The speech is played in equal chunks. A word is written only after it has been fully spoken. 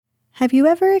Have you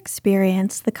ever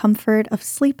experienced the comfort of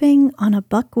sleeping on a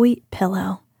buckwheat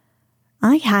pillow?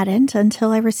 I hadn't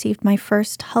until I received my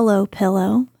first Hullo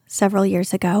pillow several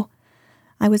years ago.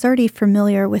 I was already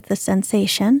familiar with the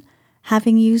sensation,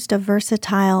 having used a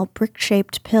versatile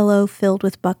brick-shaped pillow filled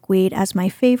with buckwheat as my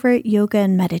favorite yoga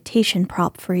and meditation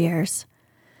prop for years.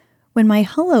 When my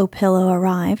Hullo pillow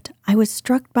arrived, I was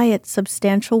struck by its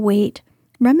substantial weight,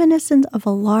 reminiscent of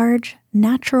a large,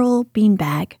 natural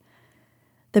beanbag.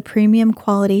 The premium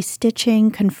quality stitching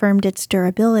confirmed its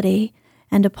durability,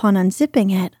 and upon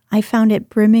unzipping it, I found it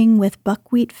brimming with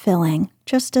buckwheat filling,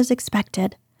 just as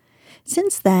expected.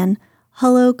 Since then,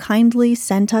 Hullo kindly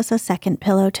sent us a second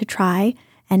pillow to try,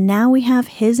 and now we have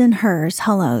his and hers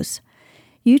Hullos.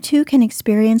 You too can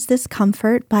experience this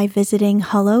comfort by visiting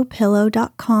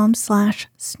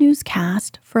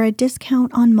hullopillow.com/snoozecast for a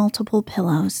discount on multiple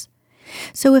pillows.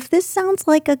 So if this sounds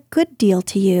like a good deal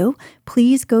to you,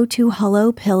 please go to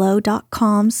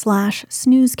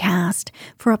hullopillow.com/snoozecast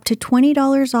for up to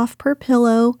 $20 off per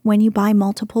pillow when you buy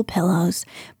multiple pillows,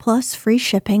 plus free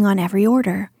shipping on every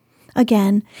order.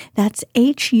 Again, that's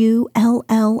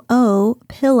HULLO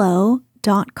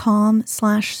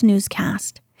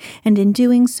pillow.com/snoozecast. And in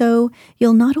doing so,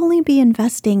 you'll not only be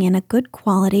investing in a good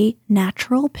quality,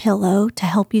 natural pillow to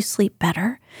help you sleep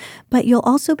better, but you'll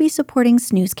also be supporting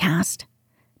Snoozecast.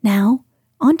 Now,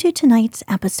 on to tonight's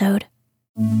episode.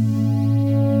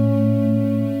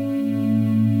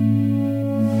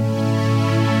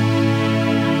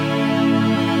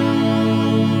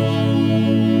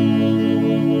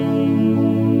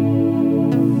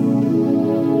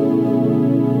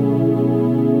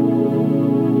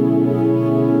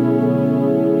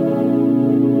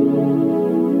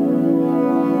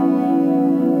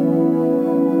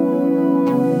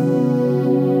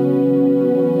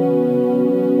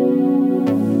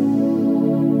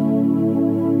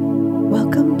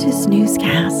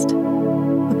 Snoozecast,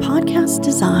 a podcast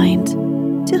designed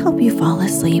to help you fall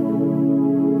asleep.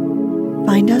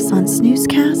 Find us on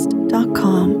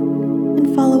snoozecast.com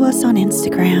and follow us on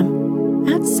Instagram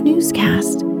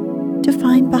 @snoozecast to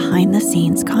find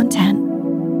behind-the-scenes content.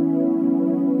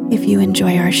 If you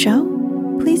enjoy our show,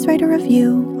 please write a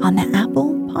review on the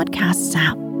Apple Podcasts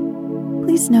app.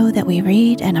 Please know that we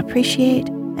read and appreciate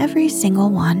every single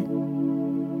one.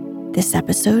 This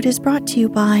episode is brought to you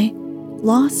by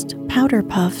Lost Powder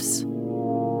Puffs.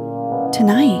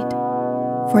 Tonight,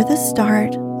 for the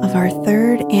start of our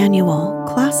third annual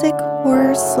Classic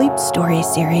Horror Sleep Story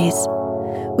series,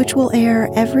 which will air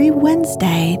every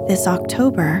Wednesday this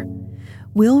October,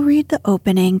 we'll read the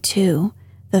opening to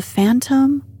The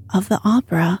Phantom of the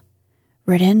Opera,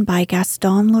 written by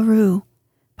Gaston Leroux,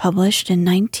 published in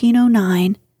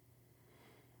 1909.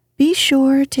 Be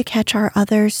sure to catch our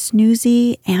other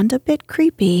snoozy and a bit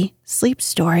creepy sleep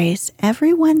stories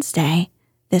every Wednesday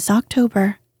this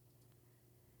October.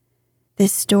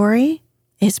 This story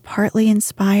is partly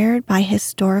inspired by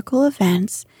historical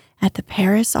events at the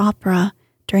Paris Opera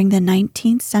during the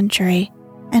 19th century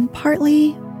and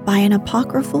partly by an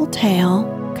apocryphal tale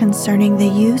concerning the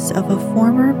use of a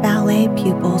former ballet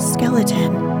pupil's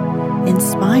skeleton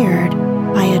inspired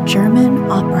by a German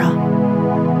opera.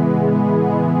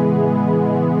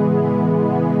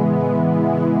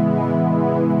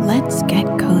 Let's get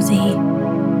cozy.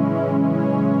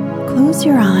 Close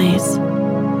your eyes.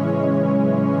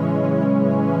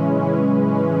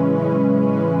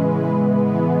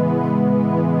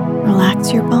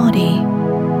 Relax your body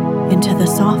into the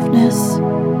softness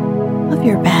of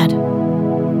your bed.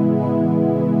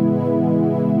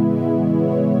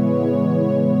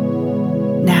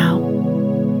 Now,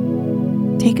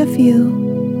 take a few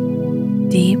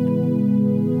deep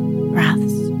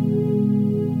breaths.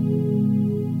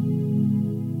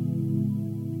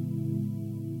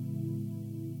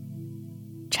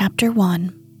 Chapter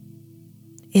 1.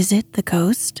 Is it the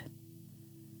ghost?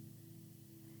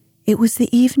 It was the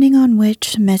evening on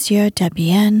which Monsieur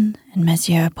Debienne and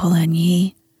Monsieur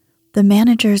Poligny, the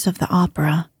managers of the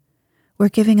opera, were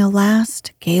giving a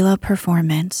last gala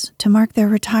performance to mark their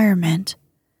retirement.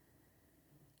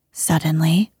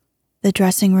 Suddenly, the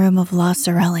dressing room of La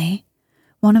Sorelli,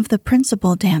 one of the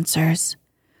principal dancers,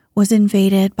 was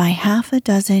invaded by half a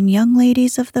dozen young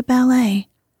ladies of the ballet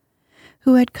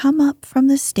who had come up from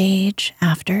the stage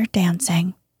after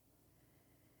dancing.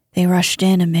 They rushed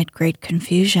in amid great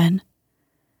confusion,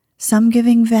 some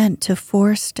giving vent to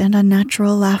forced and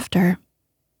unnatural laughter,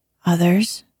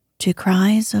 others to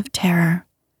cries of terror.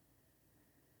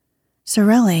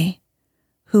 Sorelli,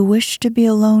 who wished to be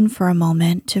alone for a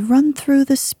moment to run through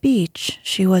the speech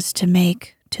she was to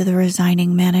make to the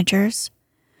resigning managers,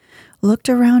 looked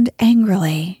around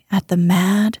angrily at the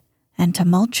mad and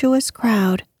tumultuous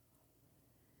crowd.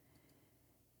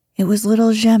 It was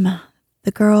little Gemma, the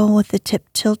girl with the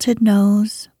tip-tilted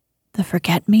nose, the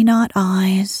forget-me-not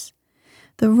eyes,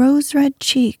 the rose-red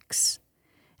cheeks,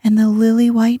 and the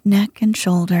lily-white neck and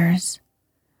shoulders,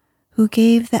 who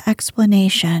gave the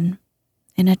explanation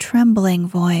in a trembling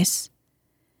voice.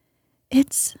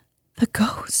 "It's the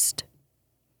ghost."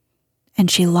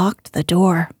 And she locked the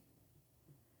door.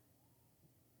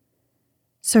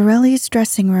 Sorelli's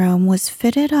dressing room was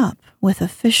fitted up with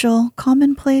official,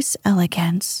 commonplace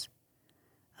elegance.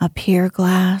 A pier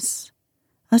glass,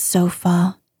 a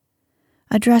sofa,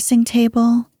 a dressing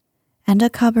table, and a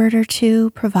cupboard or two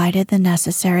provided the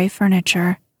necessary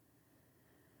furniture.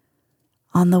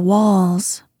 On the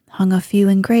walls hung a few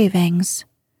engravings,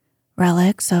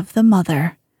 relics of the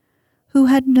mother who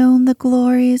had known the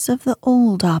glories of the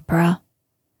old opera,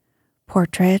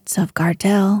 portraits of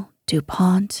Gardel,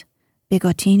 Dupont,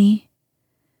 Bigottini.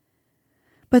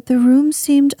 But the room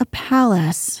seemed a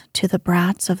palace to the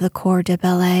brats of the Corps de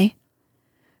Ballet,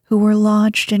 who were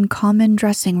lodged in common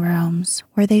dressing rooms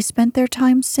where they spent their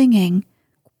time singing,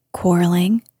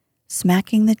 quarreling,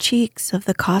 smacking the cheeks of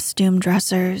the costume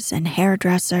dressers and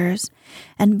hairdressers,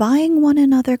 and buying one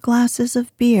another glasses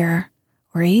of beer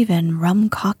or even rum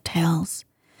cocktails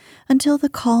until the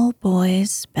call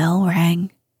boy's bell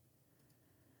rang.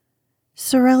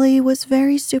 Sorelli was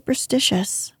very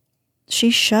superstitious.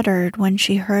 She shuddered when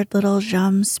she heard little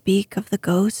Jeanne speak of the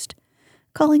ghost,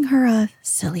 calling her a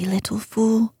silly little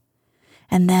fool.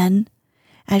 And then,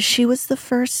 as she was the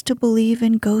first to believe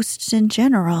in ghosts in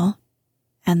general,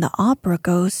 and the opera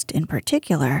ghost in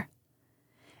particular,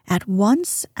 at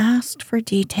once asked for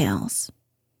details.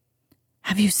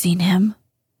 "Have you seen him?"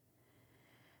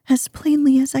 "As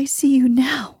plainly as I see you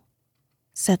now,"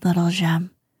 said little Jeanne,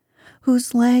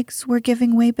 whose legs were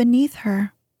giving way beneath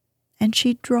her, and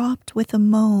she dropped with a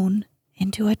moan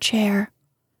into a chair.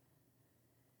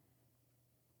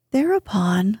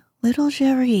 Thereupon little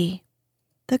Géry,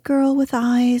 the girl with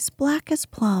eyes black as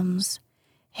plums,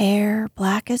 hair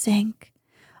black as ink,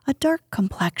 a dark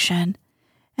complexion,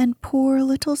 and poor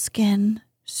little skin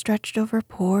stretched over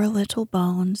poor little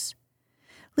bones,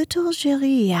 little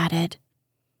Géry added,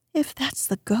 "If that's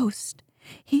the ghost,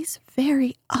 he's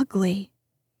very ugly."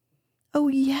 "Oh,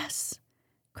 yes,"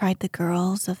 cried the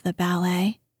girls of the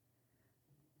ballet.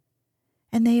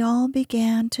 And they all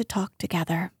began to talk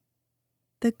together.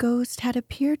 The ghost had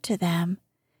appeared to them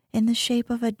in the shape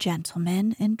of a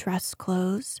gentleman in dress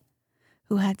clothes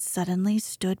who had suddenly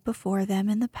stood before them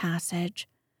in the passage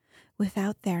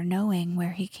without their knowing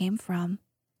where he came from.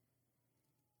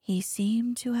 He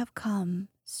seemed to have come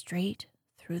straight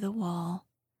through the wall.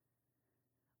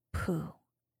 "Pooh,"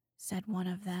 said one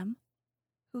of them,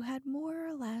 who had more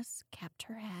or less kept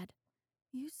her head.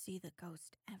 "You see the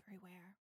ghost everywhere."